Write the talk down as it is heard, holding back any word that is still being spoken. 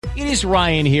It is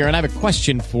Ryan here, and I have a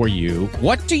question for you.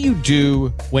 What do you do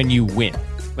when you win?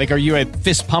 Like, are you a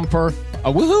fist pumper,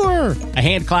 a woohooer, a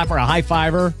hand clapper, a high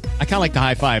fiver? I kind of like the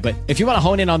high five, but if you want to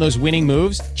hone in on those winning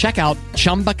moves, check out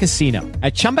Chumba Casino.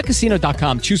 At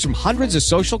ChumbaCasino.com, choose from hundreds of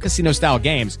social casino-style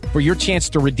games for your chance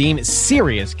to redeem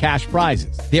serious cash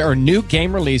prizes. There are new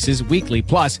game releases weekly,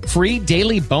 plus free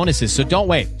daily bonuses. So don't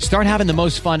wait. Start having the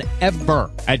most fun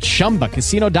ever at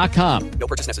ChumbaCasino.com. No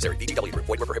purchase necessary. VGW Group.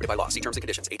 Void where prohibited by law. See terms and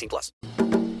conditions. 18 plus.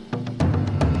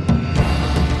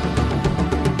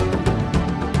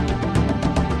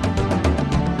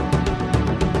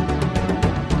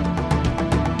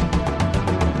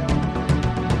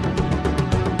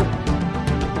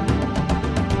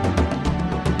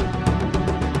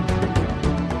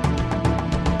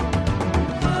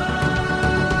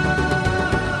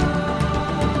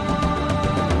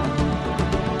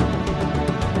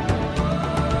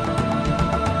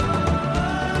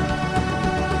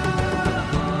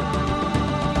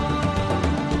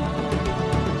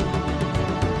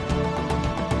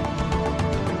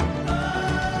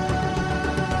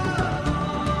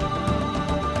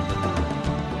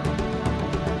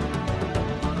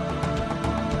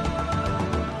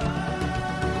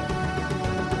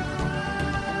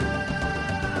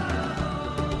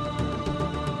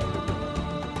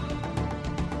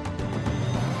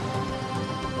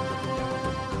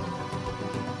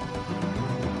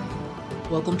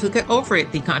 Welcome to Get Over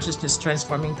It, the consciousness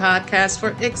transforming podcast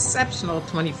for exceptional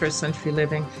 21st century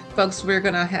living. Folks, we're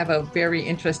going to have a very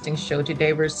interesting show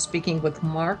today. We're speaking with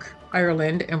Mark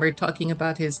Ireland, and we're talking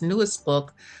about his newest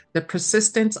book, The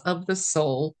Persistence of the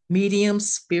Soul,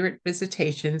 Mediums, Spirit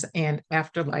Visitations, and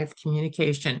Afterlife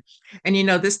Communication. And you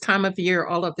know, this time of year,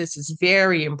 all of this is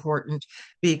very important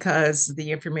because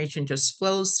the information just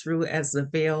flows through as the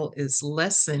veil is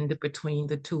lessened between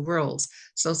the two worlds.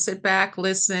 So sit back,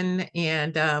 listen,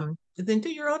 and then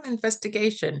do your own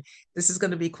investigation. This is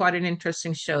going to be quite an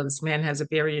interesting show. This man has a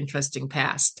very interesting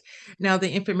past. Now,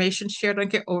 the information shared on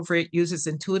Get Over It uses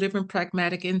intuitive and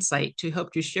pragmatic insight to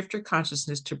help you shift your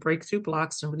consciousness to break through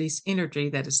blocks and release energy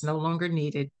that is no longer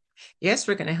needed. Yes,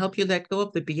 we're going to help you let go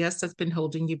of the BS that's been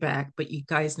holding you back. But you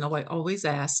guys know I always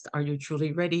ask, are you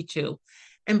truly ready to?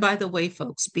 And by the way,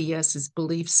 folks, BS is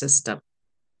belief system.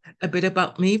 A bit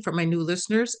about me for my new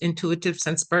listeners: intuitive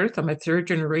since birth. I'm a third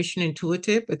generation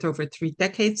intuitive with over 3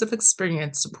 decades of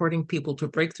experience supporting people to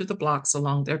break through the blocks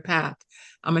along their path.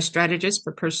 I'm a strategist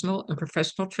for personal and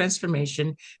professional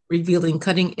transformation, revealing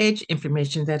cutting edge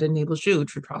information that enables you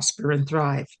to prosper and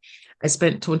thrive. I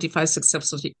spent 25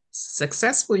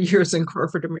 successful years in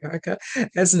corporate America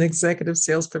as an executive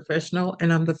sales professional,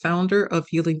 and I'm the founder of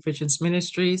Healing Visions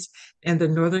Ministries and the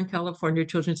Northern California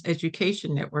Children's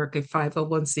Education Network, a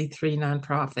 501c3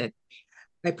 nonprofit.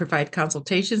 I provide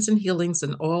consultations and healings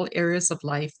in all areas of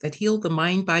life that heal the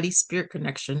mind-body-spirit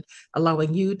connection,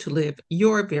 allowing you to live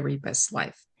your very best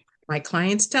life. My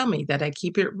clients tell me that I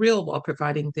keep it real while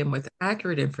providing them with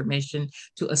accurate information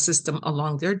to assist them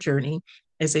along their journey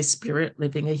as a spirit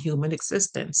living a human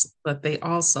existence. But they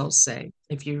also say,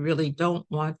 if you really don't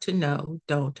want to know,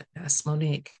 don't ask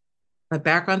Monique. My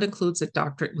background includes a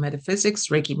doctorate in metaphysics,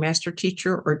 Reiki master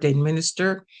teacher, ordained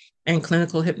minister, and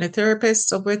clinical hypnotherapist.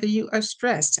 So whether you are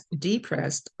stressed,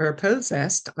 depressed, or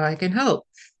possessed, I can help.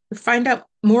 To find out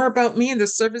more about me and the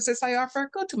services I offer,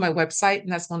 go to my website,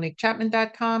 and that's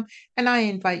MoniqueChapman.com. And I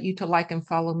invite you to like and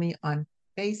follow me on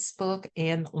Facebook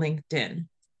and LinkedIn.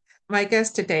 My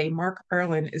guest today, Mark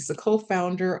Ireland, is the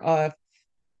co-founder of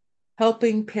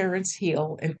Helping Parents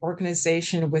Heal, an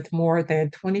organization with more than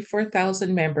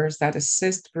 24,000 members that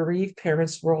assist bereaved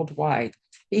parents worldwide.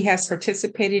 He has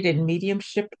participated in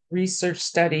mediumship research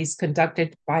studies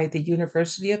conducted by the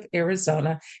University of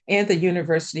Arizona and the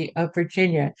University of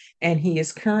Virginia, and he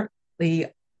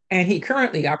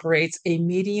currently operates a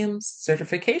medium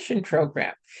certification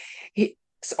program. He's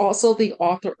also the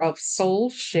author of Soul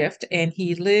Shift, and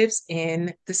he lives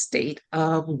in the state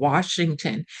of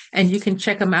Washington. And you can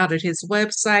check him out at his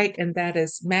website, and that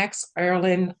is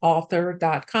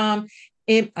maxirelandauthor.com.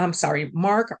 I'm sorry,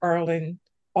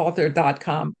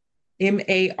 markirelandauthor.com.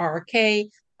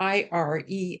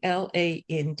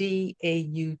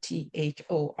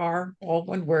 MarkIrelandauthor, all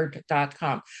one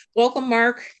word.com. Welcome,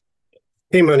 Mark.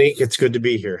 Hey, Monique, it's good to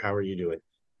be here. How are you doing?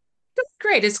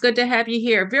 Great. It's good to have you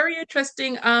here. Very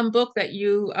interesting book that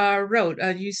you wrote.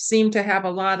 You seem to have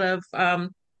a lot of,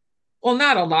 well,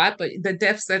 not a lot, but the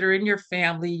deaths that are in your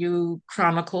family you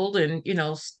chronicled and,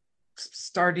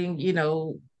 starting,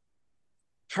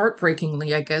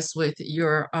 heartbreakingly, I guess, with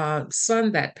your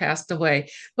son that passed away.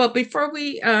 But before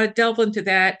we delve into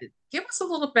that, Give us a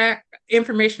little back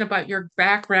information about your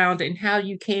background and how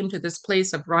you came to this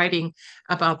place of writing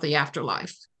about the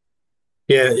afterlife.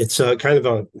 Yeah, it's kind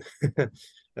of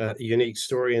a unique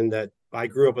story in that I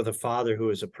grew up with a father who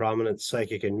was a prominent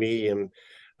psychic and medium,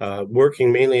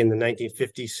 working mainly in the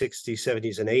 1950s, 60s,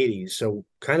 70s, and 80s. So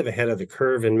kind of ahead of the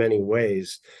curve in many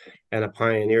ways and a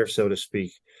pioneer, so to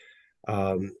speak.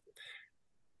 Um,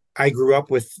 I grew up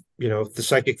with, the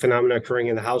psychic phenomena occurring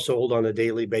in the household on a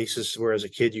daily basis, where as a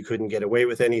kid you couldn't get away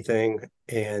with anything.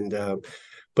 And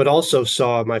but also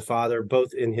saw my father,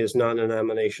 both in his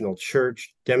non-denominational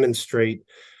church, demonstrate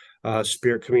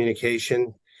spirit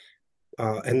communication,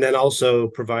 and then also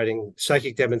providing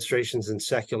psychic demonstrations in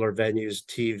secular venues,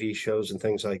 TV shows, and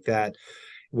things like that,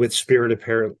 with spirit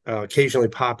apparent occasionally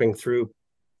popping through,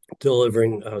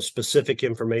 delivering specific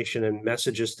information and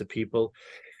messages to people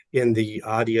in the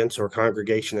audience or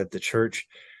congregation at the church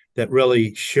that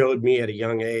really showed me at a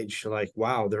young age, like,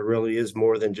 wow, there really is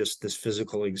more than just this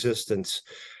physical existence.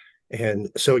 And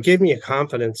so it gave me a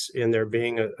confidence in there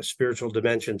being a spiritual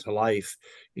dimension to life,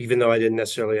 even though I didn't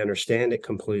necessarily understand it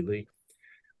completely.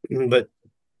 But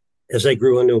as I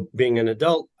grew into being an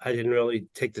adult, I didn't really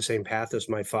take the same path as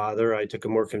my father. I took a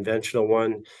more conventional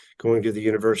one, going to the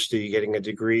university, getting a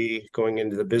degree, going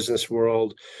into the business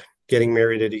world, getting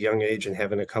married at a young age, and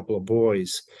having a couple of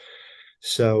boys.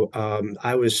 So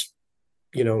I was,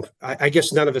 I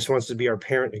guess none of us wants to be our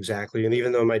parent exactly. And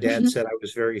even though my dad said I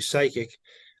was very psychic,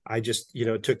 I just,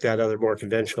 took that other more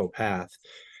conventional path.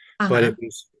 But Uh-huh. it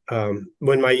was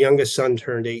when my youngest son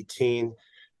turned 18,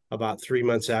 about 3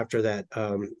 months after that,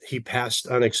 he passed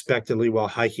unexpectedly while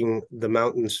hiking the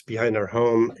mountains behind our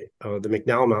home, the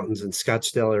McNow Mountains in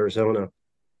Scottsdale, Arizona.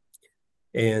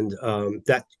 And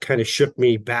that kind of shook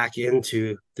me back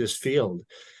into this field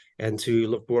and to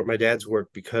look at my dad's work,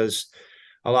 because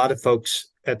a lot of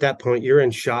folks at that point, you're in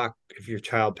shock if your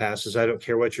child passes. I don't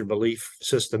care what your belief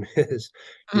system is.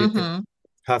 It's Mm-hmm.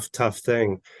 a tough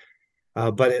thing.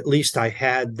 But at least I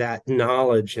had that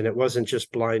knowledge, and it wasn't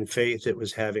just blind faith. It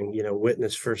was having,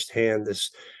 witnessed firsthand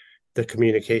the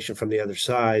communication from the other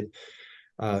side,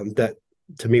 that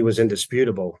to me was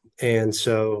indisputable. And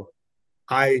so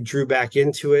I drew back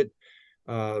into it,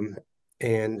 um,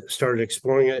 and started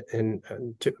exploring it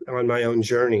on my own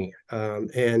journey.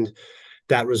 And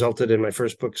that resulted in my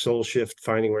first book, Soul Shift: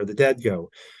 Finding Where the Dead Go.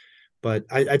 But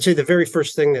I'd say the very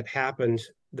first thing that happened,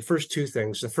 the first two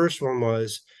things. The first one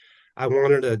was I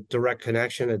wanted a direct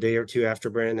connection a day or two after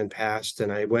Brandon passed,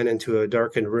 and I went into a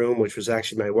darkened room, which was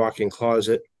actually my walk-in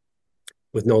closet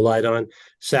with no light on,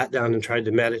 sat down and tried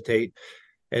to meditate.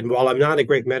 And while I'm not a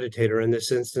great meditator in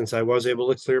this instance, I was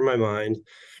able to clear my mind,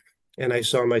 and I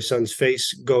saw my son's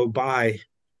face go by,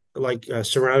 like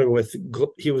surrounded with,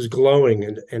 he was glowing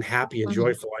and happy and Mm-hmm.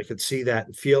 joyful. I could see that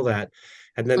and feel that.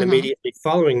 And then Mm-hmm. immediately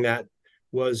following that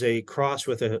was a cross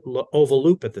with an oval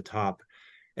loop at the top.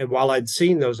 And while I'd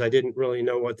seen those, I didn't really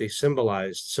know what they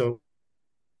symbolized. So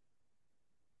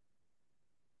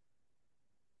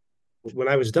when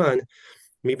I was done,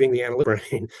 me being the analytic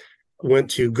brain,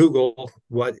 went to Google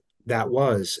what that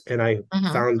was. And I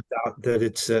Mm-hmm. found out that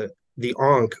it's the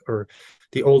Ankh, or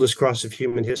the oldest cross of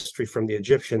human history from the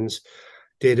Egyptians,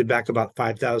 dated back about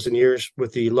 5,000 years,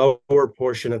 with the lower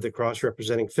portion of the cross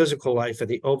representing physical life and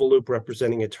the oval loop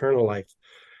representing eternal life.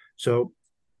 So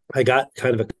I got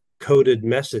kind of a coded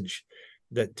message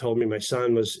that told me my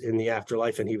son was in the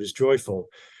afterlife and he was joyful,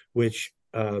 which,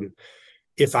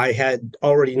 if I had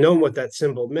already known what that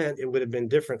symbol meant, it would have been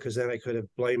different, because then I could have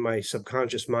blamed my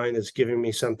subconscious mind as giving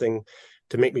me something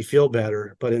to make me feel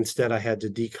better. But instead, I had to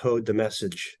decode the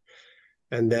message.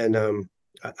 And then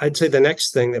I'd say the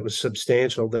next thing that was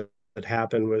substantial that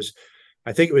happened was,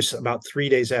 I think it was about 3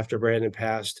 days after Brandon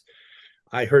passed,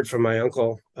 I heard from my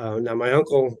uncle. Now, my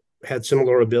uncle had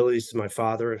similar abilities to my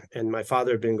father, and my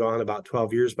father had been gone about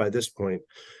 12 years by this point.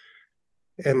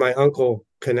 And my uncle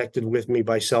connected with me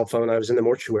by cell phone. I was in the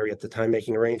mortuary at the time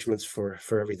making arrangements for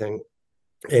everything.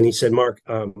 And he said, Mark,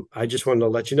 I just wanted to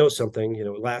let you know something.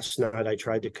 Last night I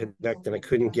tried to connect and I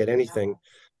couldn't get anything.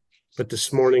 But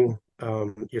this morning,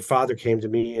 your father came to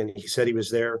me and he said he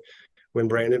was there when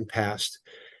Brandon passed.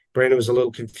 Brandon was a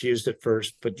little confused at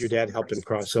first, but your dad helped him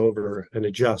cross over and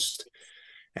adjust.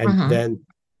 And Mm-hmm. then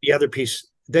the other piece,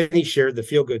 then he shared the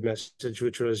feel good message,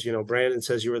 which was, Brandon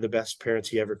says you were the best parents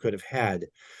he ever could have had.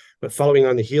 But following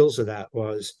on the heels of that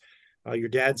was, your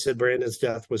dad said Brandon's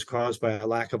death was caused by a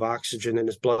lack of oxygen in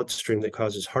his bloodstream that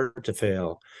causes heart to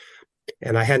fail.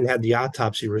 And I hadn't had the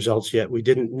autopsy results yet. We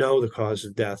didn't know the cause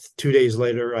of death. 2 days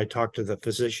later, I talked to the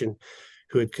physician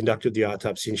who had conducted the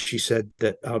autopsy, and she said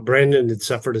that Brandon had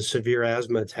suffered a severe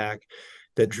asthma attack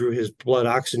that drew his blood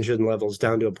oxygen levels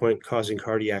down to a point causing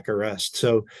cardiac arrest.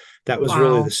 So that was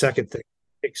really Wow. the second thing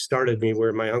that started me,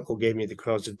 where my uncle gave me the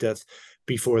cause of death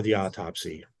before the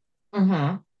autopsy.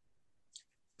 Hmm.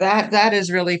 That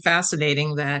is really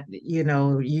fascinating that,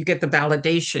 you get the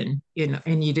validation,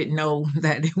 and you didn't know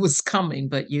that it was coming,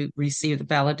 but you received the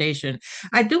validation.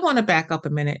 I do want to back up a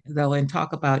minute though and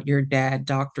talk about your dad,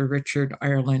 Dr. Richard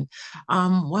Ireland.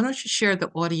 Why don't you share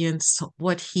the audience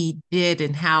what he did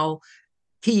and how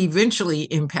he eventually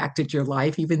impacted your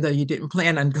life, even though you didn't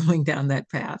plan on going down that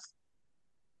path?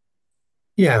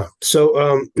 Yeah.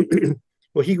 So,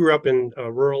 well, he grew up in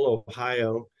rural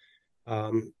Ohio,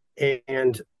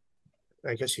 and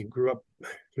I guess he grew up.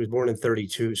 He was born in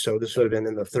 32, so this would have been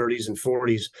in the 30s and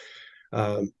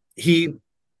 40s. He,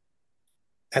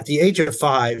 at the age of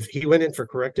 5, he went in for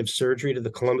corrective surgery to the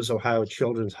Columbus, Ohio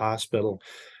Children's Hospital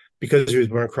because he was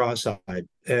born cross-eyed.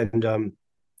 And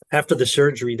after the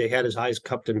surgery, they had his eyes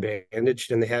cupped and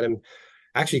bandaged, and they had him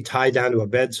actually tied down to a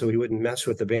bed so he wouldn't mess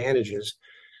with the bandages.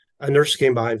 A nurse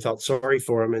came by and felt sorry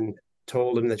for him and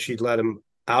told him that she'd let him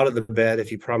out of the bed if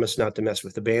he promised not to mess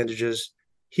with the bandages.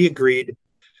 He agreed.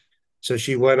 So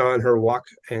she went on her walk,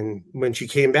 and when she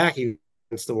came back, he was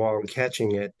against the wall and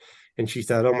catching it. And she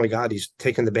thought, oh my God, he's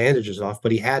taken the bandages off,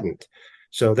 but he hadn't.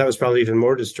 So that was probably even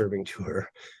more disturbing to her.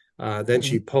 Then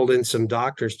she Mhm. pulled in some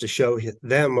doctors to show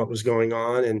them what was going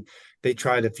on, and they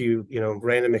tried a few,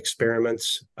 random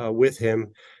experiments with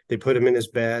him. They put him in his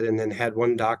bed, and then had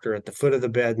one doctor at the foot of the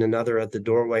bed and another at the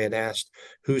doorway, and asked,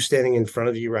 "Who's standing in front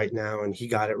of you right now?" And he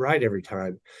got it right every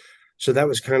time. So that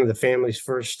was kind of the family's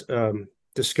first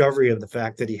discovery of the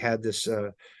fact that he had this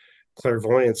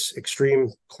clairvoyance, extreme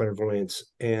clairvoyance.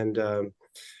 And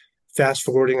fast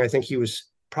forwarding, I think he was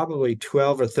probably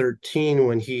 12 or 13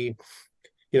 when he'd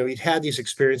had these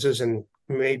experiences and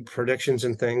made predictions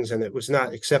and things, and it was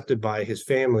not accepted by his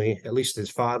family, at least his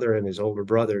father and his older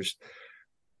brothers.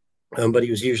 But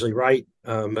he was usually right,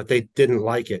 but they didn't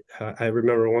like it. I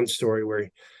remember one story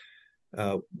where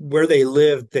they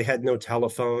lived, they had no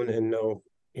telephone and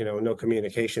no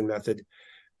communication method.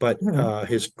 But Mhm.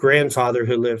 his grandfather,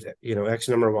 who lived, X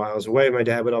number of miles away, my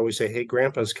dad would always say, "Hey,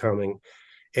 Grandpa's coming."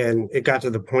 And it got to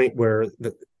the point where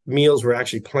the meals were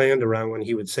actually planned around when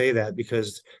he would say that,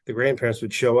 because the grandparents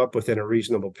would show up within a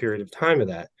reasonable period of time of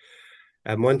that.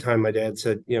 And one time my dad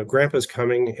said, "Grandpa's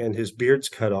coming and his beard's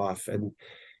cut off." And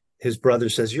his brother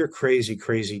says, "You're crazy,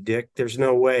 crazy Dick. There's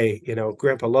no way.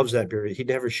 Grandpa loves that beard. He'd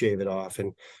never shave it off."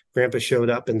 And Grandpa showed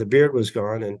up and the beard was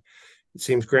gone. And it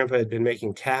seems Grandpa had been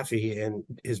making taffy and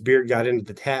his beard got into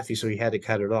the taffy, so he had to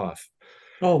cut it off.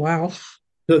 Oh, wow.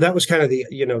 So that was kind of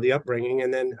the upbringing.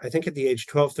 And then I think at the age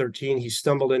 12, 13, he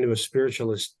stumbled into a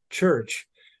spiritualist church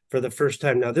for the first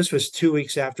time. Now, this was 2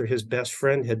 weeks after his best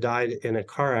friend had died in a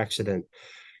car accident.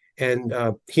 And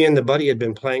he and the buddy had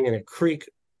been playing in a creek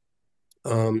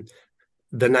um,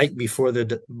 the night before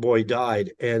the boy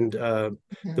died. And the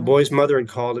Mhm. boy's mother had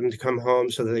called him to come home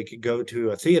so that they could go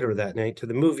to a theater that night, to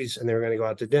the movies, and they were going to go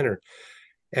out to dinner.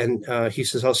 And he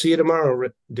says, "I'll see you tomorrow,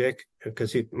 Dick,"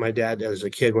 because my dad, as a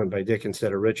kid, went by Dick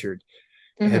instead of Richard.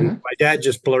 And Mhm. my dad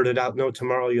just blurted out, "No,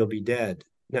 tomorrow you'll be dead."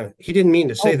 Now, he didn't mean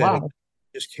to Oh, say that. It wow.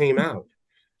 just came out.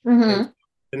 And Hmm.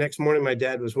 the next morning, my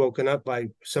dad was woken up by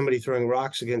somebody throwing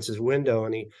rocks against his window.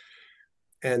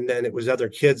 And then it was other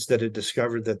kids that had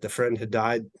discovered that the friend had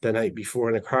died the night before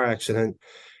in a car accident.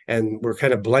 And were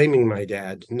kind of blaming my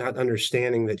dad, not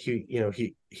understanding that he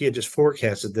had just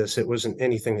forecasted this. It wasn't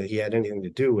anything that he had anything to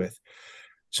do with.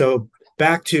 So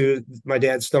back to my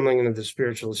dad stumbling into the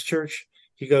spiritualist church.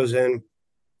 He goes in,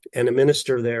 and a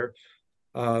minister there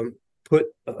put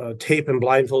tape and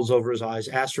blindfolds over his eyes,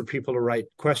 asked for people to write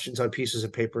questions on pieces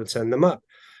of paper and send them up.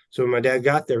 So when my dad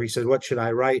got there, he said, "What should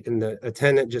I write?" And the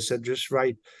attendant just said, "Just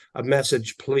write a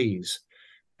message, please,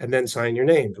 and then sign your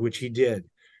name," which he did.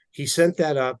 He sent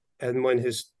that up. And when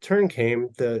his turn came,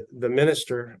 the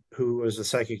minister, who was a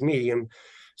psychic medium,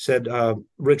 said,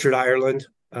 "Richard Ireland."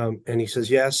 And he says,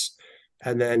 "Yes."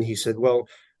 And then he said, "Well,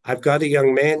 I've got a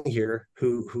young man here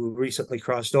who recently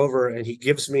crossed over, and he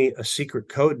gives me a secret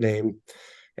code name,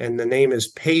 and the name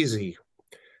is Paisy."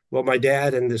 Well, my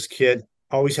dad and this kid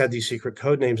always had these secret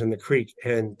code names in the creek,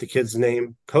 and the kid's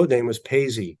code name was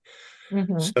Paisy.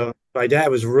 Hmm. So my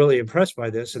dad was really impressed by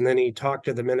this. And then he talked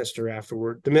to the minister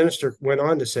afterward. The minister went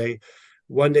on to say,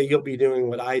 "One day you'll be doing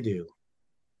what I do."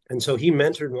 And so he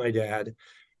mentored my dad.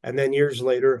 And then years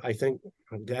later, I think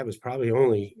my dad was probably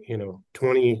only,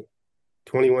 20,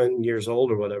 21 years old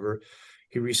or whatever.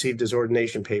 He received his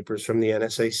ordination papers from the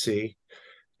NSAC,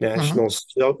 Hmm. National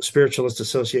Spiritualist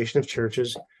Association of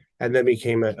Churches, and then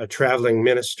became a traveling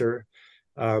minister.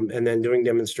 and then doing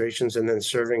demonstrations and then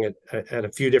serving at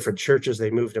a few different churches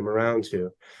they moved him around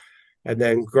to. And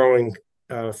then growing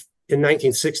in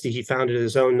 1960, he founded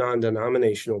his own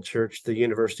non-denominational church, the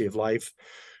University of Life,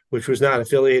 which was not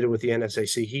affiliated with the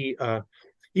NSAC. He,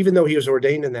 even though he was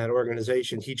ordained in that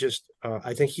organization, he just,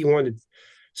 I think he wanted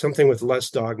something with less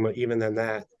dogma even than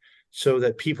that, so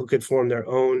that people could form their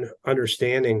own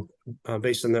understanding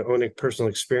based on their own personal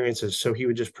experiences. So he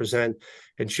would just present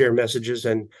and share messages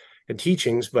and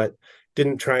teachings, but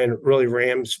didn't try and really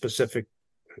ram specific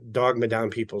dogma down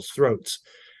people's throats.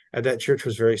 And that church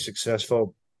was very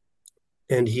successful.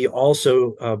 And he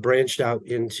also branched out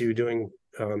into doing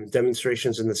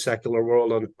demonstrations in the secular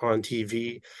world on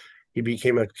TV. He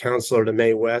became a counselor to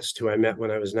Mae West, who I met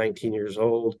when I was 19 years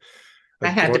old.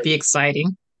 That had to be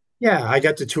exciting. Yeah, I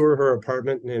got to tour her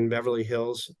apartment in Beverly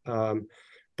Hills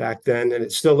back then, and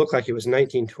it still looked like it was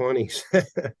 1920s.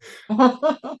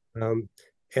 um,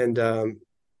 and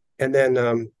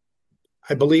then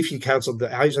I believe he counseled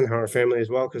the Eisenhower family as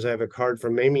well, because I have a card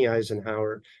from Mamie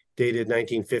Eisenhower dated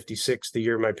 1956, the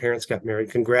year my parents got married,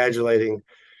 congratulating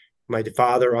my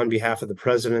father on behalf of the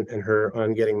president and her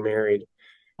on getting married.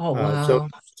 Oh, So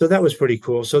wow. that was pretty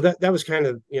cool. So that was kind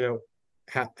of,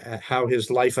 how his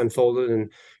life unfolded,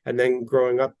 and then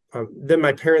growing up. Then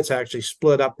my parents actually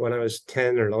split up when I was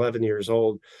 10 or 11 years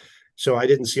old, so I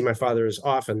didn't see my father as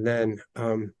often then.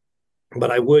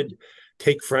 But I would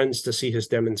take friends to see his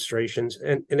demonstrations,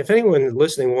 and if anyone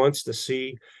listening wants to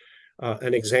see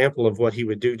an example of what he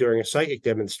would do during a psychic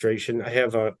demonstration, I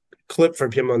have a clip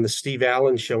from him on the Steve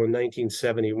Allen show in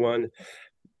 1971.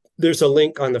 There's a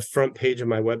link on the front page of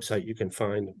my website you can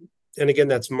find. And again,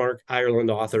 that's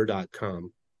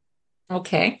markirelandauthor.com.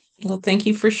 Okay. Well, thank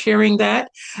you for sharing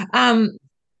that. Um,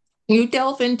 you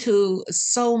delve into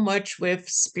so much with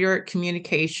spirit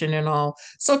communication and all.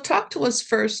 So, talk to us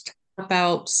first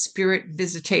about spirit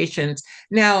visitations.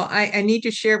 Now, I need to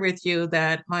share with you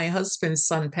that my husband's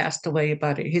son passed away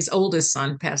his oldest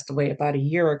son passed away about a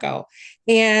year ago.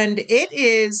 And it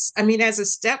is, I mean, as a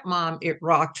stepmom, it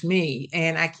rocked me.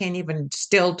 And I can't even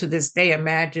still to this day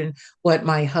imagine what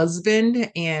my husband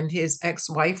and his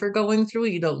ex-wife are going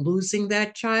through, losing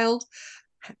that child.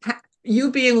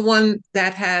 You being one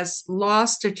that has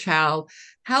lost a child,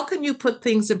 how can you put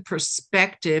things in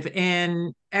perspective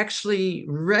and actually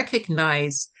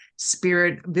recognize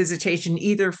spirit visitation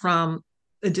either from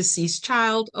a deceased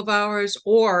child of ours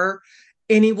or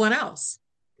anyone else?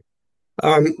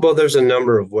 Well, there's a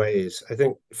number of ways. I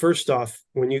think first off,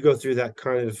 when you go through that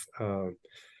kind of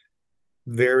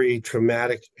very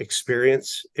traumatic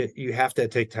experience, you have to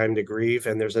take time to grieve.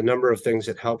 And there's a number of things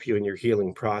that help you in your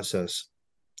healing process.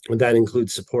 And that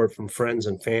includes support from friends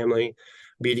and family,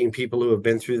 meeting people who have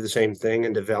been through the same thing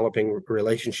and developing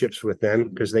relationships with them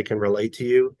because they can relate to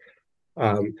you.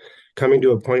 Coming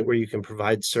to a point where you can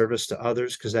provide service to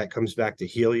others, because that comes back to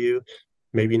heal you,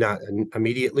 maybe not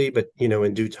immediately, but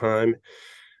in due time.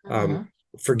 Mhm.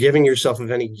 Forgiving yourself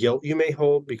of any guilt you may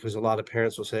hold, because a lot of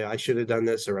parents will say, I should have done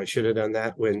this or I should have done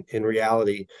that, when in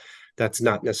reality, that's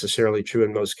not necessarily true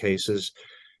in most cases.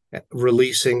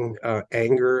 Releasing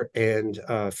anger and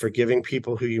forgiving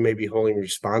people who you may be holding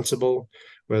responsible,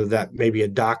 whether that may be a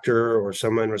doctor or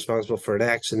someone responsible for an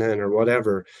accident or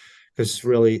whatever, because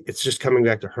really it's just coming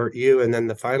back to hurt you. And then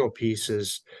the final piece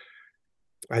is,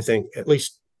 I think, at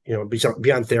least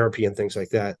beyond therapy and things like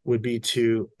that, would be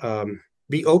to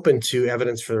be open to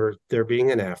evidence for there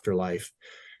being an afterlife.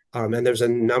 And there's a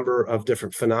number of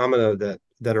different phenomena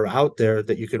that are out there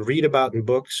that you can read about in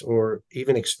books or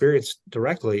even experience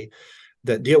directly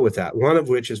that deal with that. One of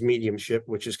which is mediumship,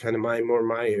 which is kind of my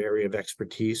area of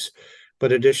expertise.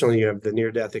 But additionally, you have the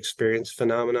near-death experience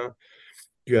phenomena.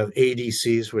 You have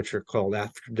ADCs, which are called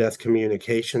after-death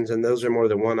communications, and those are more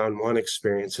than one-on-one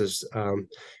experiences. And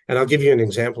I'll give you an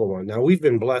example of one. Now, we've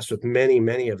been blessed with many,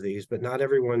 many of these, but not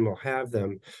everyone will have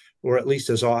them, or at least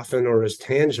as often or as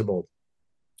tangible.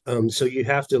 So you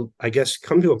have to, I guess,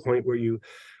 come to a point where you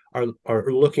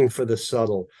are looking for the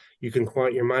subtle. You can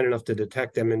quiet your mind enough to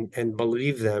detect them and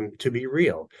believe them to be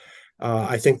real.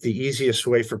 I think the easiest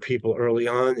way for people early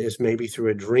on is maybe through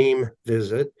a dream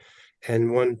visit.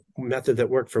 And one method that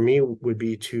worked for me would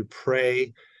be to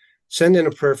pray, send in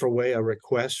a prayerful way, a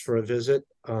request for a visit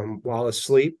while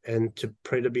asleep, and to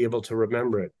pray to be able to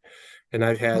remember it. And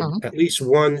I've had Mhm. at least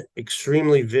one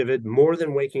extremely vivid, more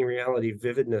than waking reality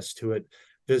vividness to it,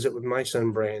 visit with my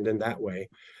son Brandon that way.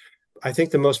 I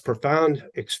think the most profound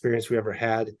experience we ever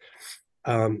had,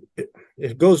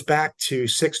 it goes back to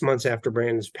 6 months after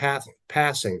Brandon's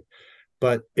passing.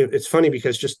 But it's funny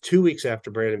because just 2 weeks after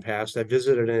Brandon passed, I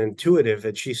visited an intuitive,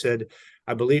 and she said,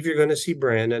 I believe you're going to see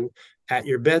Brandon. at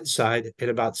your bedside in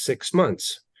about 6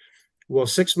 months. Well,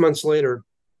 6 months later,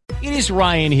 It is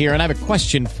Ryan here, and I have a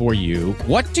question for you.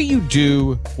 What do you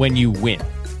do when you win?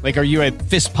 Like, are you a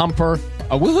fist pumper,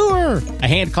 a woohooer, a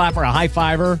hand clapper, a high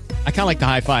fiver? I kind of like the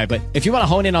high five, but if you want to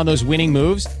hone in on those winning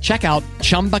moves, check out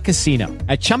Chumba Casino.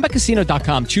 At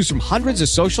ChumbaCasino.com, choose from hundreds of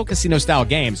social casino-style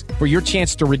games for your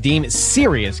chance to redeem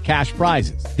serious cash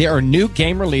prizes. There are new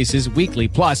game releases weekly,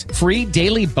 plus free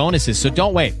daily bonuses. So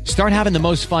don't wait. Start having the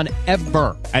most fun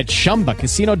ever at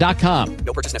ChumbaCasino.com.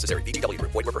 No purchase necessary. VGW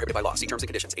Group. Void where prohibited by law. See terms and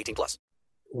conditions. 18+.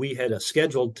 we had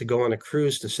scheduled to go on a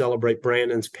cruise to celebrate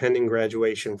Brandon's pending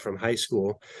graduation from high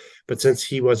school. But since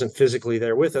he wasn't physically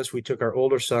there with us, we took our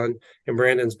older son and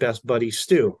Brandon's best buddy,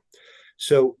 Stu.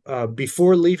 So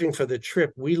before leaving for the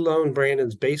trip, we loaned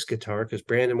Brandon's bass guitar because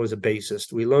Brandon was a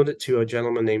bassist. We loaned it to a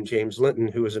gentleman named James Linton,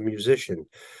 who was a musician.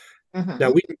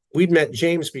 Now, we'd met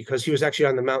James because he was actually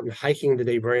on the mountain hiking the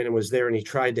day Brandon was there, and he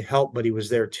tried to help, but he was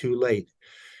there too late.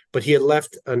 But he had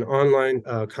left an online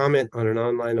comment on an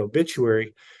online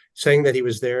obituary saying that he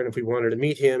was there, and if we wanted to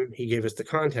meet him, he gave us the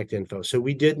contact info. So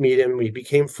we did meet him. We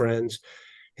became friends.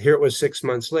 Here it was 6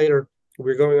 months later. We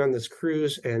were going on this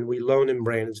cruise, and we loaned him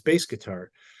Brandon's bass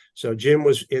guitar. So Jim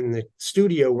was in the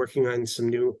studio working on some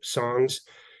new songs.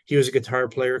 He was a guitar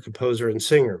player, composer, and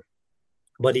singer,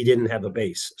 but he didn't have a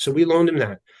bass. So we loaned him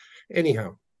that.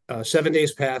 Anyhow, 7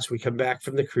 days pass. We come back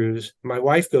from the cruise. My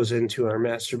wife goes into our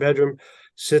master bedroom,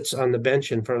 sits on the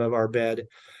bench in front of our bed,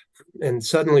 and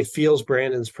suddenly feels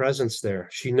Brandon's presence there.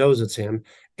 She knows it's him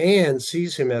and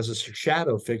sees him as a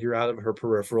shadow figure out of her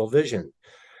peripheral vision.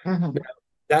 Now,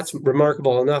 that's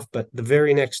remarkable enough, but the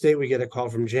very next day we get a call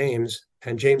from James,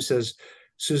 and James says,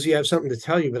 "Susie, I have something to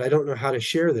tell you, but I don't know how to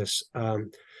share this."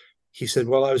 He said,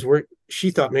 "Well, she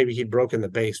thought maybe he'd broken the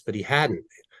bass, but he hadn't."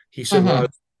 He said, "Well,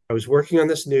 I was working on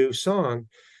this new song,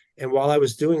 and while I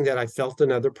was doing that, I felt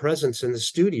another presence in the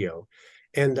studio,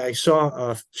 and I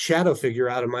saw a shadow figure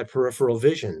out of my peripheral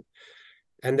vision.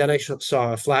 And then I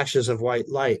saw flashes of white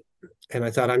light, and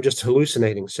I thought I'm just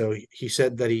hallucinating." So he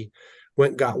said that he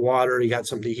went and got water, he got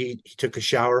something to eat, he took a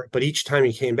shower, but each time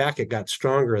he came back, it got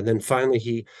stronger. And then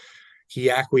finally he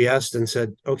acquiesced and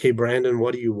said, "Okay, Brandon,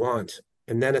 what do you want?"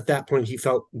 And then at that point, he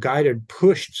felt guided,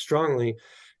 pushed strongly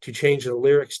to change the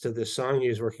lyrics to this song he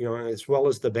was working on, as well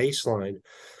as the bass line.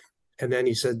 And then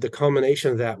he said the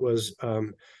culmination of that was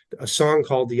a song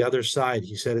called "The Other Side."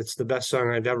 He said, "It's the best song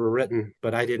I've ever written,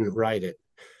 but I didn't write it."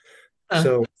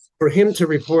 So for him to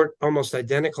report almost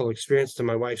identical experience to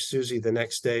my wife, Susie, the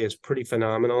next day is pretty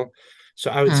phenomenal.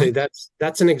 So I would say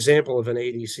that's an example of an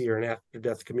ADC, or an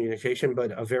after-death communication,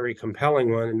 but a very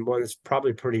compelling one, and one that's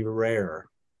probably pretty rare.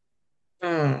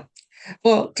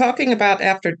 Well, talking about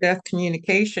after-death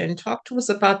communication, talk to us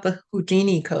about the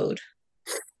Houdini Code.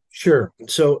 Sure.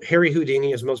 So Harry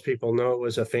Houdini, as most people know,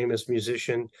 was a famous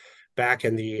musician back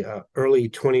in the early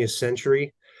 20th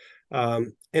century.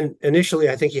 And initially,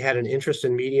 I think he had an interest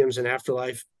in mediums and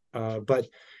afterlife, but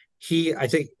I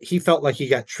think he felt like he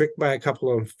got tricked by a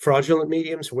couple of fraudulent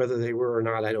mediums. Whether they were or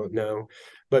not, I don't know.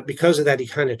 But because of that, he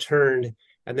kind of turned,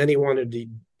 and then he wanted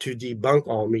to debunk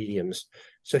all mediums.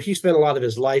 So he spent a lot of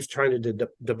his life trying to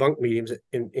debunk mediums,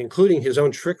 including his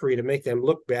own trickery to make them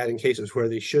look bad in cases where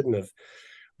they shouldn't have.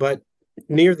 But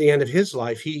near the end of his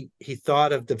life, he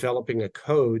thought of developing a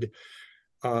code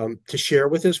to share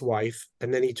with his wife.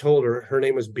 And then he told her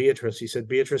name was Beatrice. He said,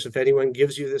 "Beatrice, if anyone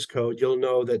gives you this code, you'll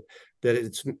know that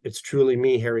it's truly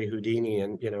me, Harry Houdini,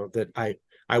 and that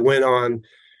I went on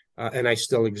and I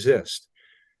still exist."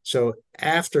 So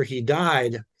after he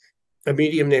died, a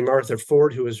medium named Arthur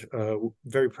Ford, who was a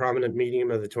very prominent medium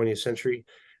of the 20th century,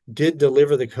 did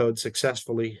deliver the code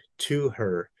successfully to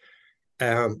her.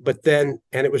 But then,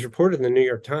 and it was reported in the New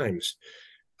York Times.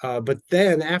 But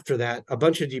then after that, a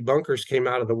bunch of debunkers came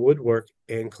out of the woodwork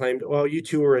and claimed, "Well, you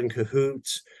two were in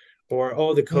cahoots," or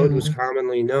 "Oh, the code was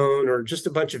commonly known," or just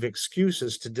a bunch of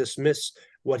excuses to dismiss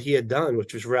what he had done,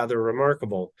 which was rather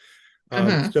remarkable.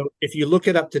 So if you look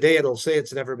it up today, it'll say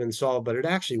it's never been solved, but it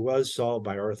actually was solved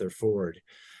by Arthur Ford.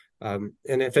 And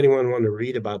if anyone wanted to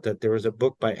read about that, there was a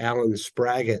book by Alan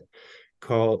Spraggett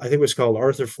I think it was called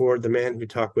 "Arthur Ford, the Man Who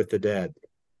Talked with the Dead."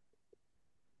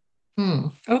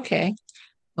 Okay.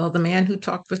 Well, The Man Who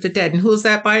Talked with the Dead. And who's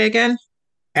that by again?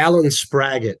 Alan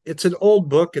Spraggett. It's an old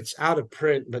book. It's out of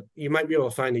print, but you might be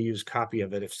able to find a used copy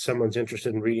of it if someone's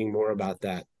interested in reading more about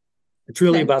that. It's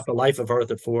really about the life of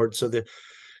Arthur Ford. So the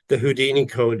Houdini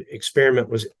Code experiment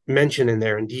was mentioned in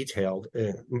there in detail,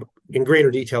 in greater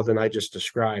detail than I just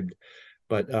described.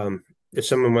 But if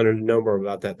someone wanted to know more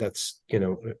about that, that's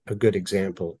a good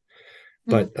example.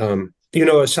 But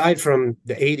aside from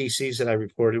the ADCs that I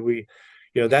reported,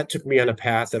 that took me on a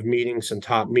path of meeting some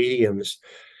top mediums.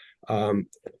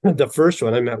 The first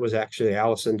one I met was actually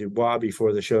Alison Dubois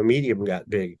before the show Medium got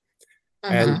big.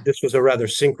 And Mm-hmm. this was a rather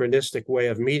synchronistic way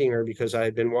of meeting her because I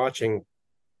had been watching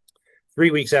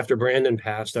 3 weeks after Brandon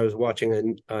passed. I was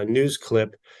watching a news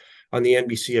clip on the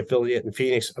NBC affiliate in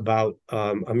Phoenix about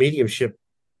a mediumship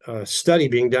study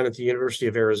being done at the University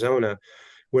of Arizona,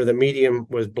 where the medium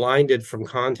was blinded from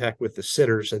contact with the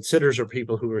sitters. And sitters are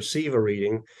people who receive a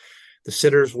reading. The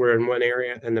sitters were in one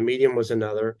area and the medium was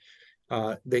another.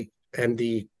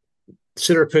 The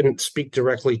sitter couldn't speak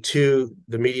directly to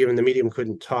the medium, and the medium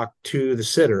couldn't talk to the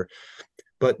sitter.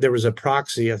 But there was a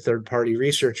proxy, a third-party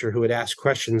researcher, who would ask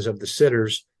questions of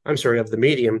the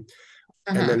medium,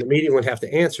 and then Mm-hmm. the medium would have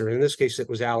to answer. In this case, it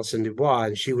was Alison Dubois,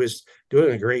 and she was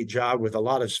doing a great job with a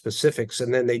lot of specifics.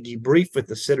 And then they debriefed with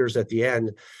the sitters at the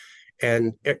end,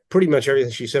 and pretty much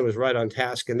everything she said was right on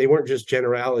task. And they weren't just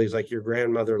generalities like your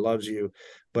grandmother loves you,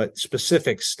 but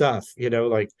specific stuff,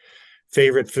 like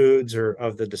favorite foods or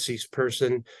of the deceased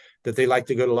person, that they like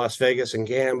to go to Las Vegas and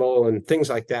gamble and things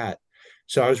like that.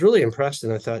 So I was really impressed,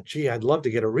 and I thought, gee, I'd love to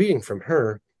get a reading from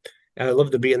her, and I'd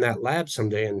love to be in that lab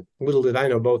someday. And little did I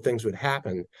know both things would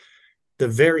happen. The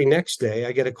very next day,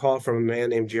 I get a call from a man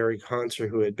named Jerry Conser,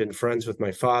 who had been friends with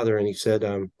my father, and he said,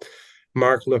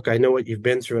 Mark, look, I know what you've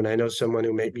been through, and I know someone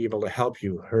who may be able to help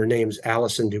you. Her name's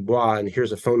Alison Dubois, and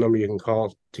here's a phone number you can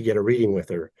call to get a reading with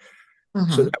her. So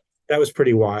Mm-hmm. that was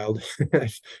pretty wild. I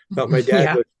felt my dad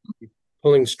Yeah. was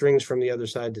pulling strings from the other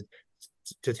side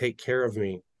to take care of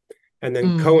me. And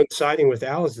then Mm. coinciding with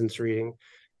Allison's reading,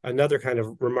 another kind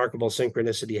of remarkable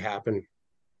synchronicity happened.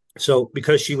 So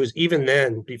because she was, even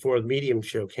then, before the Medium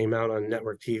show came out on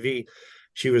network TV,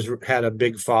 she had a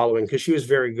big following because she was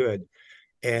very good.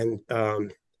 And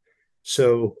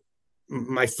so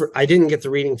I didn't get the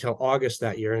reading till August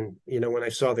that year. And, when I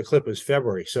saw the clip, it was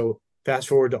February. So fast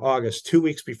forward to August, 2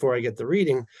 weeks before I get the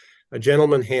reading, a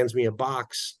gentleman hands me a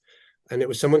box, and it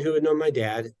was someone who had known my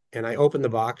dad. And I opened the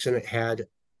box, and it had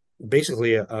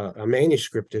basically a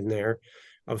manuscript in there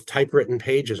of typewritten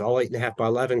pages, all 8.5 by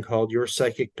 11, called Your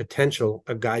Psychic Potential,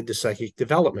 A Guide to Psychic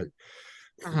Development.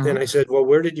 And Mm-hmm. I said, well,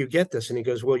 where did you get this? And he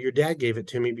goes, well, your dad gave it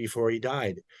to me before he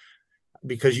died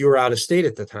because you were out of state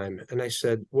at the time. And I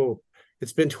said, well,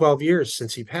 it's been 12 years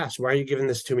since he passed. Why are you giving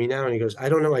this to me now? And he goes, I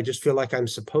don't know. I just feel like I'm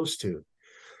supposed to.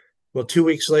 Well, 2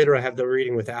 weeks later, I have the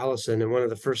reading with Allison. And one of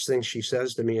the first things she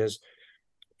says to me is,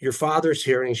 your father's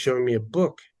here and he's showing me a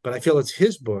book, but I feel it's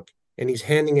his book and he's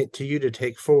handing it to you to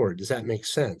take forward. Does that make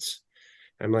sense?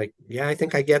 I'm like, yeah, I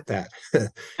think I get that.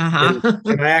 and Uh-huh.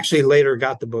 and I actually later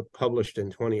got the book published in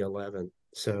 2011.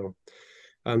 So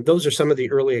those are some of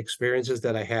the early experiences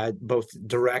that I had, both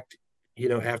direct,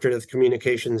 after-death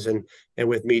communications and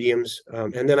with mediums.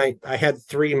 And then I had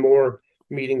 3 more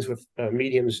meetings with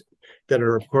mediums that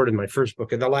are recorded in my first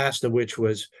book, and the last of which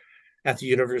was at the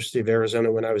University of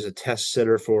Arizona when I was a test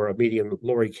sitter for a medium,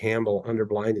 Lori Campbell, under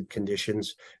blinded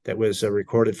conditions, that was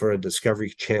recorded for a Discovery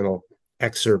Channel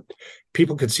excerpt.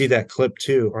 People could see that clip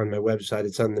too on my website.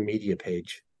 It's on the media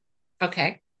page.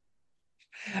 Okay.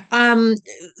 Um,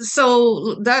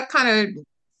 so that kind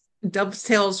of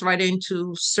dovetails right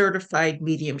into certified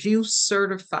mediums. You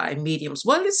certify mediums.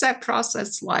 What is that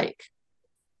process like?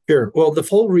 Sure. Well, the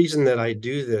full reason that I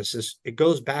do this is it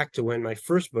goes back to when my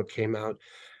first book came out.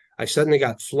 I suddenly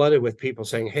got flooded with people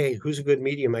saying, hey, who's a good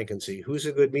medium I can see? Who's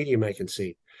a good medium I can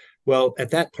see? Well,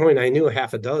 at that point, I knew a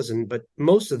half a dozen, but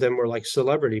most of them were like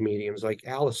celebrity mediums like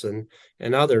Allison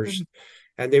and others.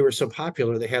 And they were so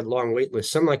popular, they had long wait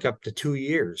lists, some like up to 2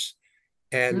 years.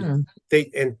 And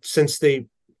Mm-hmm. since a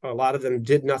lot of them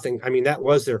did nothing, I mean, that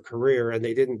was their career and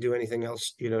they didn't do anything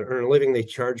else, earn a living. They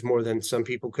charged more than some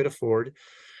people could afford.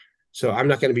 So I'm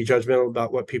not going to be judgmental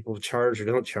about what people charge or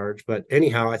don't charge. But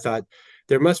anyhow, I thought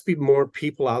there must be more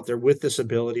people out there with this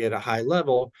ability at a high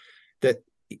level that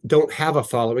don't have a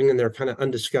following and they're kind of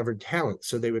undiscovered talent.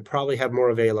 So they would probably have more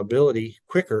availability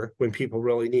quicker when people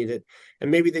really need it. And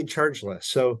maybe they'd charge less.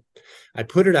 So I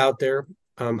put it out there.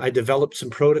 I developed some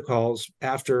protocols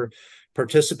after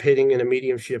participating in a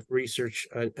mediumship research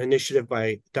initiative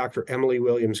by Dr. Emily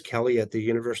Williams Kelly at the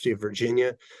University of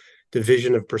Virginia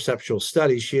Division of Perceptual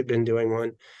Studies. She had been doing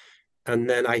one. And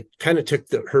then I kind of took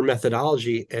her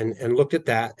methodology and looked at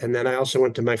that. And then I also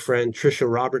went to my friend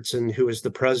Tricia Robertson, who is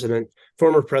the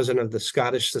former president of the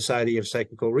Scottish Society of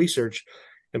Psychical Research,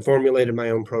 and formulated my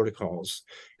own protocols.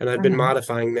 And I've been Mm-hmm.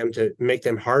 modifying them to make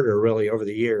them harder, really, over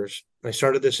the years. I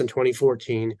started this in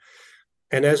 2014.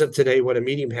 And as of today, what a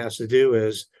medium has to do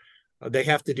is they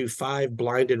have to do 5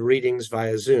 blinded readings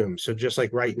via Zoom. So just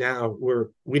like right now,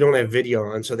 we don't have video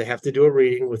on, so they have to do a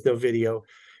reading with no video.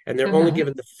 and they're only Mm-hmm.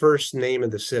 given the first name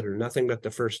of the sitter, nothing but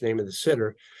the first name of the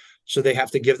sitter. So they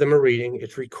have to give them a reading.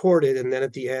 It's recorded, and then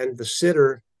at the end, the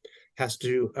sitter has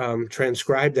to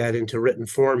transcribe that into written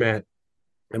format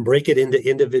and break it into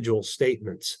individual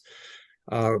statements.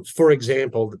 For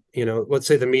example, let's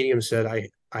say the medium said,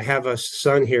 I have a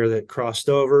son here that crossed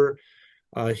over.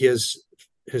 His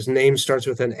name starts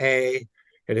with an A,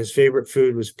 and his favorite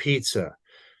food was pizza.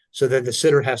 So then the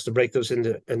sitter has to break those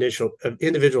into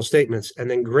individual statements and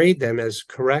then grade them as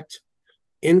correct,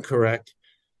 incorrect,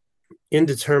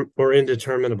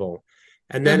 indeterminable.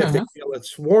 And then if they Mm-hmm. feel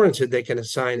it's warranted, they can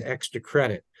assign extra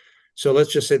credit. So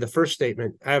let's just say the first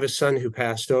statement, I have a son who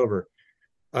passed over.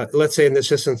 Let's say in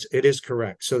this instance, it is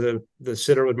correct. So the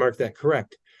sitter would mark that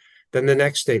correct. Then the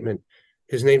next statement,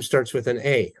 his name starts with an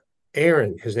A.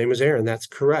 Aaron, his name is Aaron. That's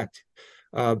correct.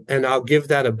 And I'll give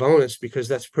that a bonus because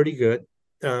that's pretty good.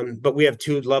 But we have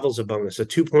two levels of bonus, a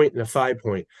 2-point and a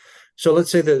 5-point. So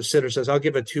let's say the sitter says, I'll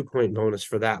give a 2-point bonus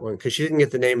for that one because she didn't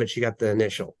get the name, but she got the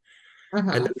initial. And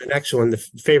Mm-hmm. then the next one, the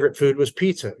favorite food was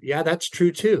pizza. Yeah, that's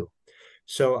true too.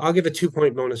 So I'll give a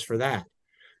 2-point bonus for that.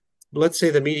 Let's say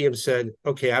the medium said,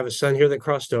 okay, I have a son here that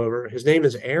crossed over. His name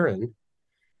is Aaron,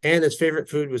 and his favorite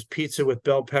food was pizza with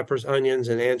bell peppers, onions,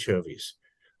 and anchovies.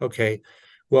 Okay,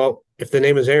 well, if the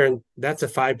name is Aaron, that's a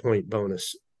 5-point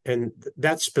bonus. And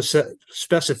that specificity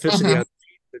Mm-hmm. on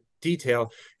the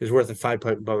detail is worth a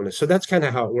 5-point bonus. So that's kind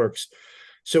of how it works.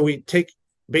 So we take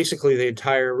basically the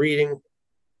entire reading,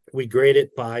 we grade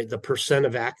it by the percent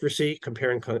of accuracy,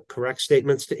 comparing correct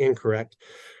statements to incorrect.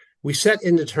 We set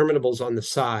indeterminables on the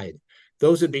side.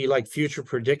 Those would be like future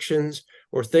predictions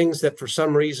or things that for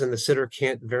some reason the sitter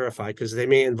can't verify because they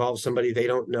may involve somebody they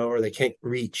don't know or they can't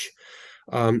reach.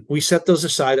 We set those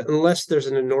aside unless there's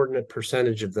an inordinate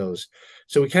percentage of those.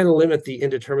 So we kind of limit the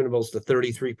indeterminables to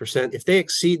 33%. If they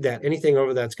exceed that, anything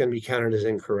over that's going to be counted as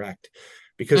incorrect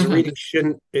because a Mm-hmm.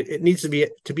 reading it needs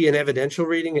to be an evidential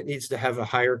reading. It needs to have a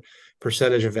higher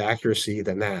percentage of accuracy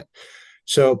than that.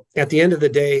 So at the end of the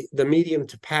day, the medium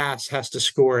to pass has to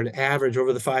score an average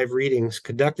over the 5 readings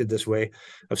conducted this way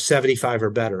of 75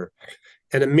 or better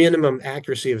and a minimum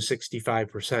accuracy of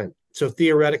 65%. So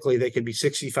theoretically, they could be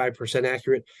 65%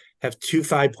 accurate, have 2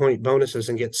 5-point bonuses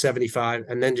and get 75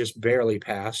 and then just barely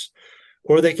pass.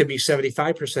 Or they could be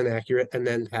 75% accurate and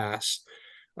then pass.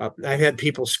 I've had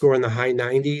people score in the high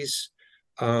 90s,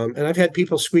 and I've had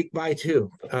people squeak by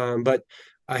too. But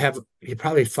I have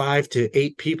probably 5 to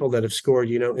 8 people that have scored,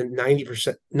 in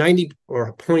 90%, 90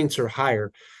 or points or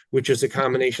higher, which is a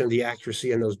combination of the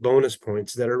accuracy and those bonus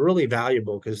points that are really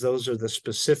valuable because those are the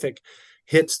specific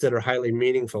hits that are highly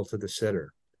meaningful to the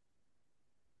sitter.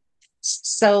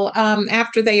 So,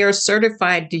 after they are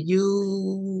certified, do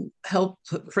you help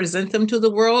present them to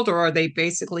the world, or are they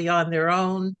basically on their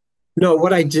own? No,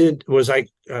 what I did was I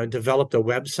developed a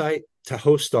website to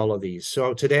host all of these.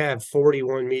 So today I have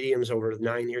 41 mediums over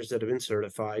 9 years that have been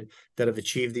certified that have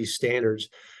achieved these standards,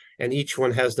 and each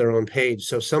one has their own page.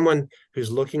 So someone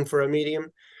who's looking for a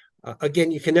medium,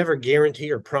 again, you can never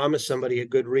guarantee or promise somebody a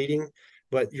good reading,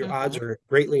 but your odds Mhm. are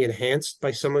greatly enhanced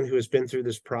by someone who has been through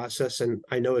this process and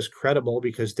I know is credible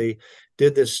because they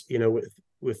did this,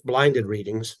 with blinded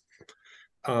readings.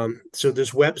 So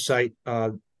this website,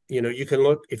 you can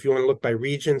look if you want to look by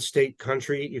region, state,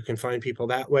 country, you can find people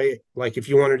that way. Like if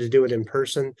you wanted to do it in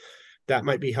person, that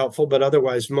might be helpful. But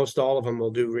otherwise, most all of them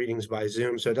will do readings by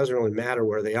Zoom. So it doesn't really matter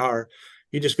where they are.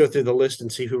 You just go through the list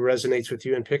and see who resonates with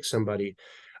you and pick somebody.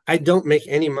 I don't make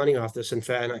any money off this. In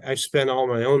fact, I've spent all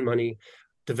my own money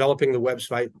developing the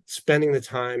website, spending the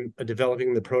time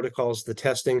developing the protocols, the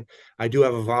testing. I do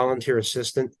have a volunteer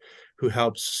assistant who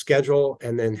helps schedule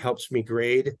and then helps me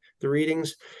grade the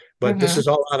readings. But this Mhm. is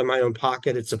all out of my own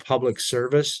pocket. It's a public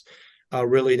service,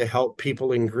 really to help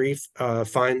people in grief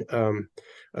find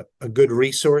a good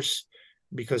resource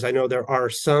because I know there are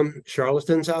some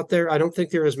charlatans out there. I don't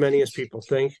think there are as many as people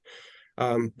think,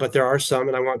 but there are some,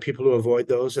 and I want people to avoid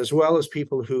those, as well as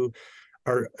people who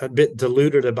are a bit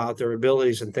deluded about their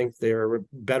abilities and think they're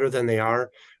better than they are.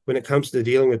 When it comes to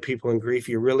dealing with people in grief,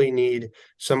 you really need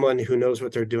someone who knows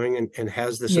what they're doing and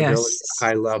has this ability at a Yes.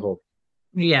 high level.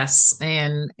 Yes.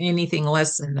 And anything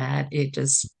less than that, it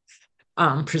just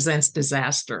presents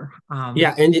disaster.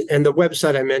 Yeah, and the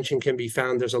website I mentioned can be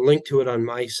found. There's a link to it on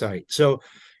my site. So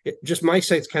just my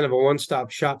site's kind of a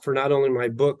one-stop shop for not only my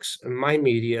books and my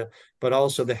media, but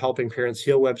also the Helping Parents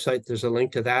Heal website. There's a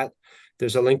link to that.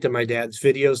 There's a link to my dad's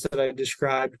videos that I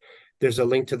described. There's a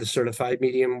link to the Certified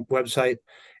Medium website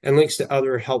and links to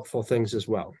other helpful things as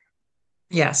well.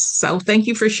 Yes. So thank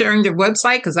you for sharing their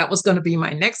website because that was going to be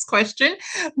my next question.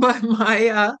 But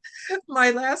my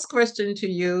last question to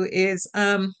you is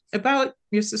about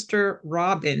your sister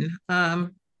Robin.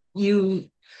 You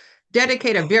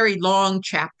dedicate a very long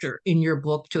chapter in your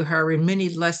book to her and many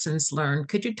lessons learned.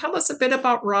 Could you tell us a bit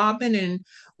about Robin and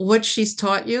what she's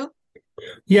taught you?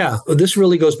 Yeah, well, this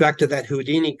really goes back to that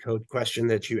Houdini code question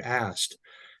that you asked,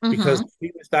 because Mm-hmm.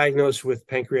 she was diagnosed with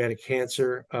pancreatic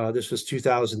cancer. This was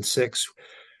 2006.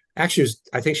 Actually,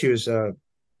 I think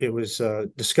it was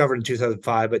discovered in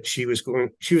 2005, but she was going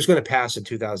to pass in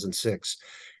 2006.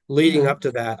 Leading Mm-hmm. up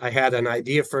to that, I had an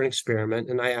idea for an experiment,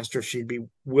 and I asked her if she'd be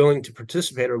willing to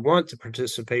participate or want to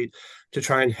participate to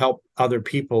try and help other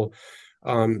people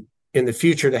in the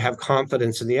future to have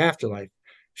confidence in the afterlife.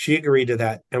 She agreed to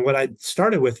that. And what I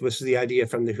started with was the idea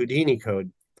from the Houdini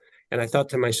code. And I thought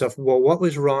to myself, well, what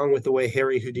was wrong with the way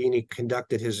Harry Houdini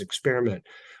conducted his experiment?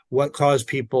 What caused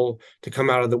people to come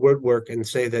out of the woodwork and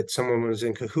say that someone was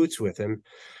in cahoots with him?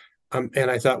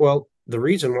 And I thought, well, the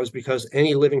reason was because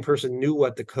any living person knew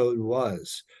what the code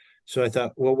was. So I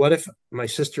thought, well, what if my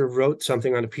sister wrote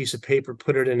something on a piece of paper,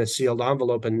 put it in a sealed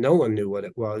envelope, and no one knew what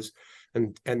it was?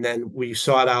 And then we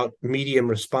sought out medium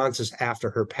responses after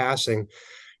her passing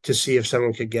to see if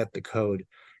someone could get the code.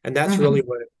 And Mm-hmm.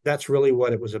 that's really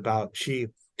what it was about.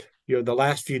 The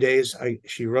last few days,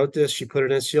 she wrote this, she put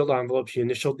it in a sealed envelope, she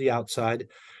initialed the outside.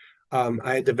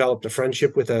 I had developed a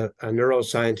friendship with a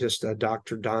neuroscientist,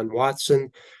 Dr. Don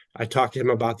Watson. I talked to him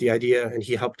about the idea, and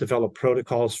he helped develop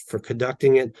protocols for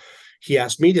conducting it. He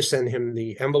asked me to send him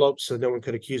the envelope so no one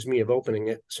could accuse me of opening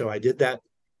it. So I did that.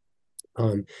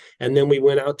 Um, and then we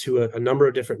went out to a number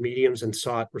of different mediums and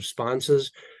sought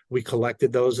responses. We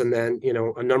collected those, and then,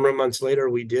 a number of months later,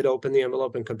 we did open the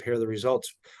envelope and compare the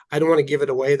results. I don't want to give it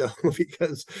away though,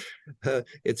 because I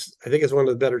think it's one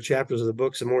of the better chapters of the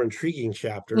book, some more intriguing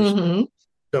chapters. Mm-hmm.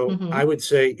 So Mm-hmm. I would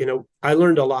say, I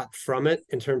learned a lot from it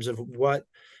in terms of what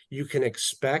you can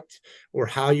expect or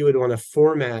how you would want to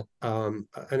format an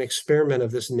experiment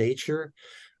of this nature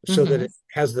so that Mm-hmm. it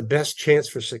has the best chance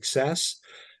for success.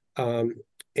 Um,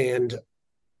 and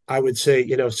I would say,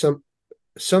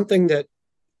 something that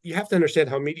you have to understand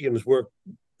how mediums work.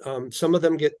 Some of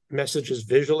them get messages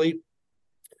visually,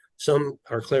 some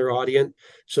are clairaudient,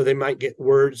 so they might get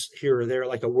words here or there,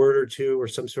 like a word or two, or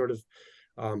some sort of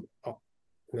um,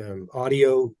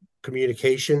 audio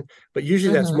communication. But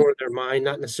usually that's Mm-hmm. more in their mind,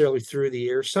 not necessarily through the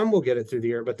ear. Some will get it through the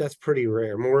ear, but that's pretty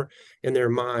rare, more in their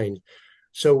mind.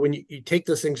 So when you take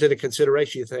those things into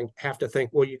consideration, have to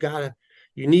think, well,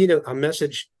 you need a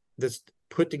message that's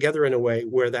put together in a way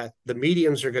where that the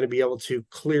mediums are going to be able to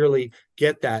clearly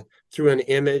get that through an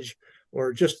image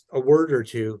or just a word or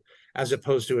two, as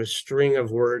opposed to a string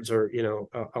of words or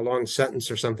a long sentence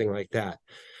or something like that.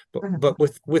 But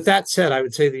with that said, I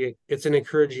would say it's an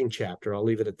encouraging chapter. I'll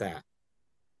leave it at that.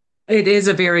 It is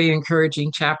a very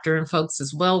encouraging chapter, and folks,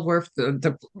 it's well worth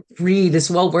the read. It's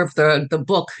well worth the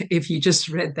book if you just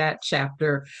read that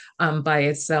chapter by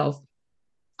itself.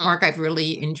 Mark, I've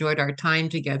really enjoyed our time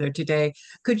together today.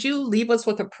 Could you leave us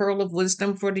with a pearl of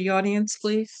wisdom for the audience,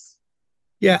 please?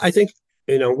 Yeah, I think,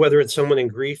 whether it's someone in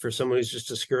grief or someone who's just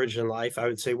discouraged in life, I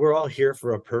would say we're all here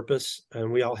for a purpose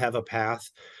and we all have a path.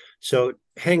 So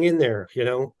hang in there,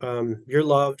 you're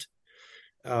loved.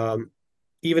 Um,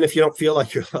 Even if you don't feel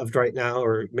like you're loved right now,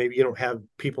 or maybe you don't have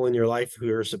people in your life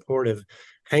who are supportive,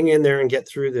 hang in there and get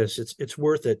through this. It's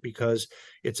worth it, because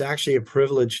it's actually a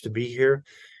privilege to be here.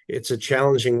 It's a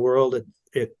challenging world.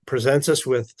 It presents us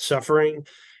with suffering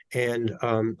and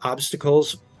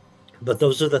obstacles, but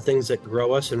those are the things that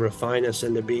grow us and refine us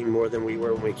into being more than we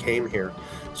were when we came here.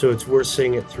 So it's worth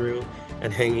seeing it through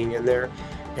and hanging in there.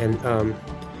 And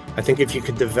I think if you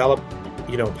could develop,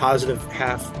 positive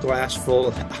half glass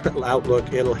full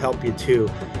outlook, it'll help you too.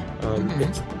 Mhm.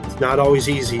 It's not always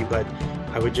easy, but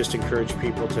I would just encourage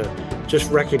people to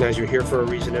just recognize you're here for a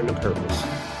reason and a purpose.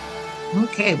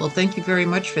 Okay, well, thank you very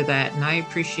much for that. And I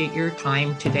appreciate your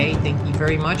time today. Thank you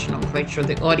very much. And I'm quite sure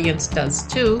the audience does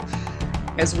too,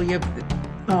 as we have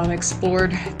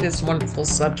explored this wonderful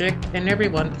subject. And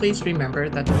everyone, please remember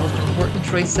that the most important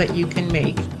choice that you can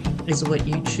make is what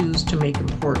you choose to make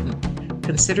important.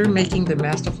 Consider making the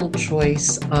masterful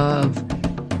choice of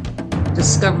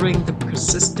discovering the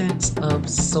persistence of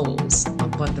souls.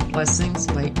 Abundant blessings,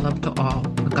 light, love to all.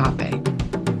 Agape.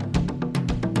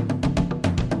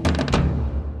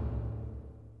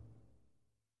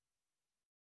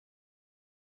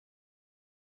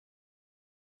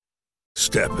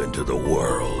 Step into the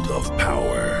world of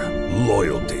power,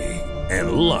 loyalty,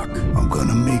 and luck. I'm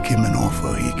gonna make him an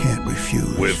offer he can't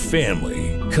refuse. With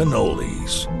family,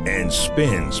 cannolis, and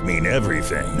spins mean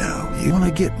everything. Now, you want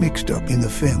to get mixed up in the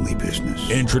family business.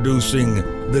 Introducing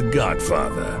The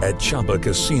Godfather at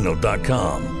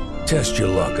ChumbaCasino.com. Test your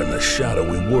luck in the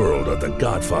shadowy world of The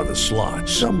Godfather slot.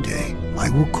 Someday, I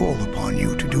will call upon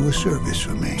you to do a service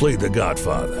for me. Play The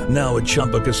Godfather now at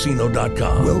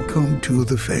ChumbaCasino.com. Welcome to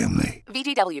the family.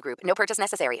 VGW Group. No purchase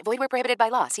necessary. Void where prohibited by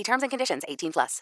law. See terms and conditions. 18+.